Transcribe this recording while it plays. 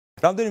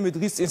რამდენიმე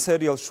დღის წინ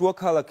სერიალ შუა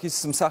ქალაქის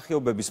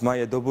მსახიობების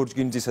მაია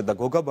დობორჯგინიძისა და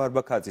გოგა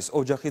ბარბაკაძის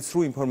ოჯახი ცრუ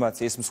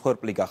ინფორმაციის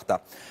მსხვერპლი გახდა.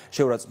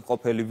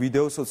 შეურაცხმყოფელი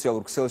ვიდეო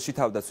სოციალურ ქსელში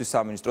თავდაცვის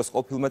სამინისტროს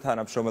ყოფილმა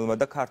თანამშრომელმა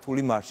და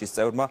ქართული მარშის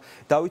წევრმა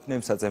დავით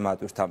ნემსაძემ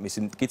ატვირთა. მისი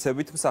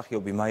მტკიცებით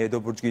მსახიობი მაია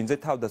დობორჯგინიძე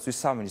თავდაცვის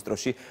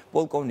სამინისტროში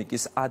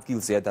პოლკოვნიკის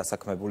ადგილზეა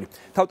დასაქმებული.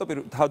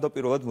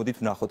 თავდაპირველად მოდით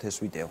ვნახოთ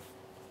ეს ვიდეო.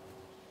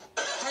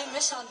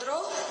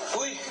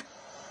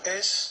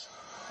 ეს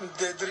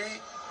დედრი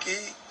კი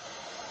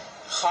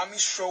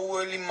ხამის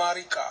შოუელი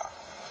მარიკა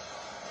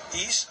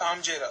ის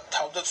ამჯერად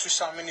თავდაცვის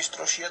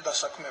სამინისტროშია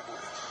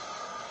დასაქმებული.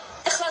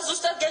 ეხლა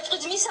ზუსტად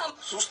გეტყვით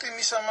ზუსტი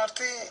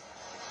მისამართი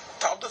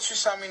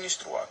თავდაცვის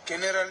სამინისტროა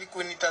გენერალი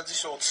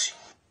კვინიტაძის 20.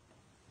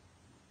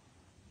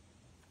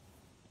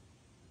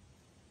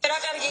 რა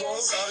კარგია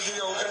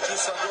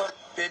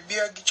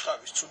ბებია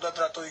გიჭყავის ცუდად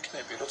რატო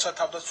იქნები როცა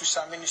თავდაცვის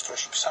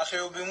სამინისტროში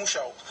მსახიობი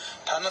მუშაობ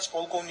თანაც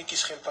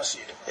პოლკოვნიკის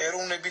ხელფასიერებ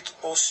ეროვნებით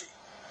ოსი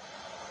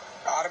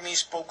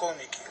არმიის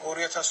პოლკოვნიკი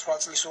 2008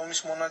 წლის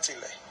ომის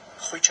მონაწილე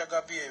ხვიჩა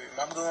გაბიევი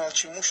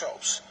მაკდონალდში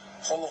მუშაობს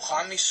ხოლო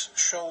ღამის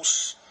შოუს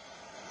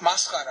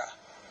მასხარა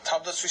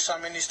თავდაცვის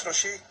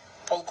სამინისტროში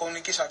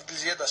პოლკოვნიკის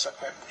ადგილზეა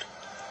დასაქმებული.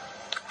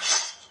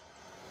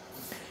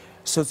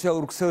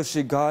 სოციალურ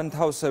ქსელში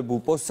განთავსებულ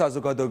პოსტს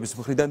საზოგადოების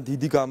მხრიდან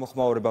დიდი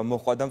გამოხმაურება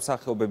მოჰყვა და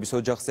მსახიობების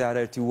ოჯახზე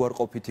არაერთი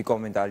უარყოფითი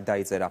კომენტარი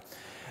დაიწერა.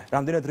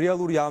 რამდენად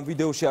რეალური ამ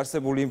ვიდეოში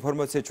არსებული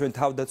ინფორმაცია ჩვენ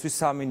თავდაცვის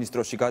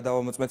სამინისტროში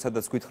გადავამოწმეთ,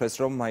 სადაც გითხრეს,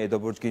 რომ მაია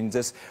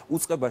დობორჯგინიძეს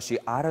უწყებაში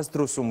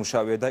არასდროს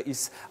უმუშავია და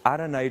ის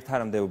არანაირ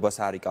თანამდებობას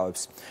არ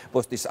იკავებს.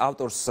 პოსტის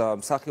ავტორს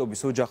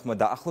მსახიობის ოჯახმა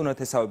და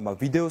ახლონათესავებმა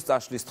ვიდეოს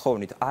წაშლის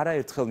თხოვნით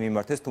არაერთხელ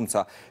მიმართეს, თუმცა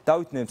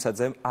დავით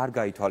ნემსაძემ არ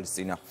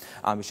გაითვალისწინა.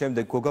 ამის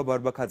შემდეგ გოგა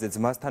ბარბაკაძე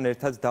ძმასთან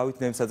ერთად დავით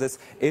ნემსაძეს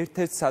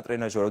ერთ-ერთ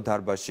სატრენაჟერო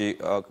დარბაზში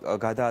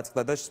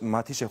გადააწყდა და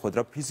მათი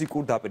შეხვედრა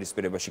ფიზიკურ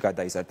დაპირისპირებაში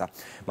გადაიზარდა.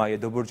 მაია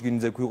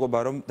დობორჯგინიძე გვიყვება,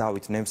 რომ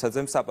დავით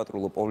ნემსაძემ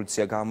საპატრულო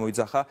პოლიცია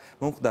გამოიძახა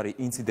მომხდარი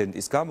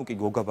ინციდენტის გამო კი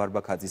გოგა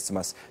ბარბაკაძის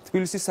ძმას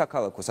თბილისის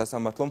საქალაქო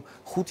სასამართლომ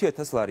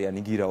 5,000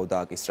 ლარიანი გირაო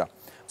დააკისრა.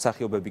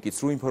 მსახიობები კი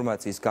ცრუ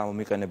ინფორმაციის გამო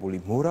მიყენებული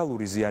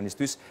მორალური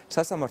ზიანისთვის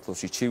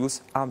სასამართლოში ჩივილს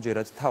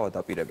ამჯერად თავად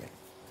აპირებენ.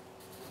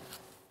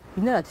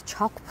 იმდენად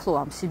ჩაგვფლო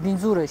ამ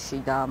სიბინძურეში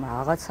და ამ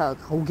რაღაცა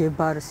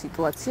უგებარ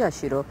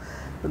სიტუაციაში, რომ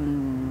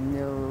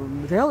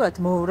რეალურად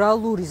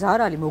მორალური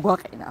ზარალი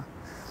მოგვაყენა.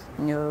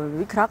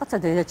 იქ რაღაცა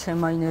დედა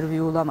ჩემმა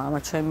ინერვიულა, მამა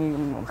ჩემი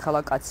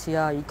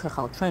ხელაკაცია, იქ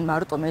ხალ ჩვენ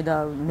მარტო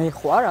მე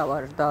ხوارა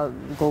ვარ და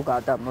გოგა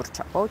და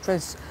მორჩა, ხო?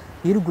 ჩვენს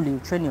ირგვლივ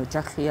ჩვენი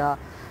ოჯახია,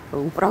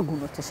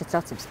 უპრაგუნოთ ესეც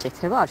რაცებს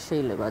კეთება არ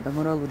შეიძლება და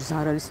მორალური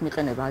ზარალის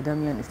მიყენება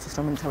ადამიანისთვის,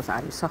 რომელიც თავს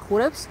არ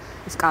ისახურებს,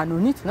 ეს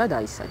კანონით უნდა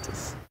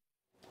დაისაჯოს.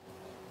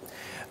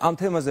 ამ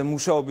თემაზე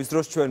მუშაობის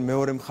დროს ჩვენ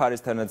მეორე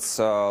მხარესთანაც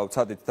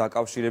ვცადით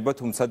დაკავშირება,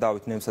 თუმცა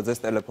დავით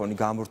ნემსაძეს ტელეფონი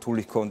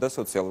გამორთული ჰქონდა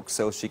სოციალურ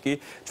ქსელში კი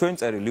ჩვენ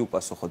წერილი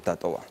უპასუხოდ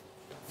დატოვა.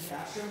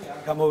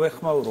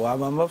 გამოვეხმაურო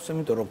ამ ამბავს,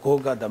 იმიტომ რომ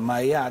გოგა და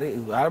მაია არის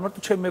არ მარტო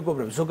ჩემი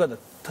მეგობრები, ზოგადად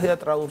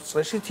თეატრალურ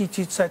წრეში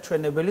თითით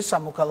საჩვენებელი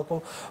სამოქალაქო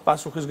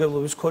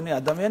პასუხისმგებლობის მქონე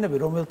ადამიანები,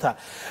 რომელთა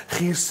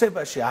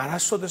ღირსებაში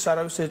არასოდეს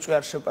არავის ეჭვი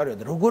არ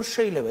შეპარებდა. როგორ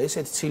შეიძლება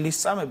ესეთ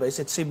ცილისწამება,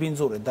 ესეთ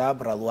სიბინძურე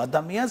დააბრალო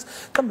ადამიანს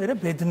და მერე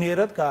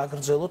ბედნიერად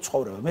გააგრძელო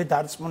ცხოვრება. მე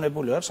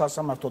დარწმუნებული ვარ,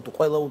 სასამართლო თუ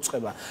ყველა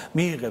უწყება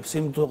მიიღებს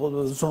იმ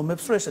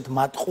ზომებს, რომ ესეთ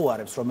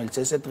მატყუარებს, რომელიც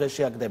ესეთ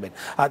დღეში აგდებენ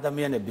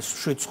ადამიანების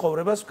შვიდ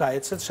ცხოვრებას,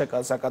 გაეცეთ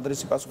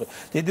საკადრისი პასუხი.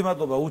 დიდი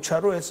მადლობა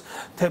უჩარო ეს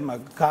თემა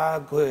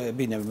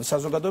გაგვებინებ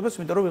საზოგადოებას,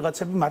 იმიტომ რომ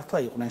ვიღაცები მართლა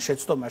იყვნენ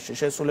შეცდომაში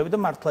შესულები და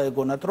მართლა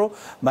ეგონათ, რომ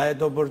მაია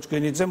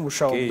დობორჯგინიძე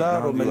მუშაობდა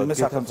რომელიმე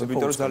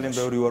სახელმწიფო ძალიან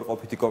ბევრი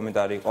უარყოფითი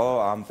კომენტარი იყო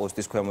ამ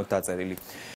პოსტის ქვემოთ დაწერილი.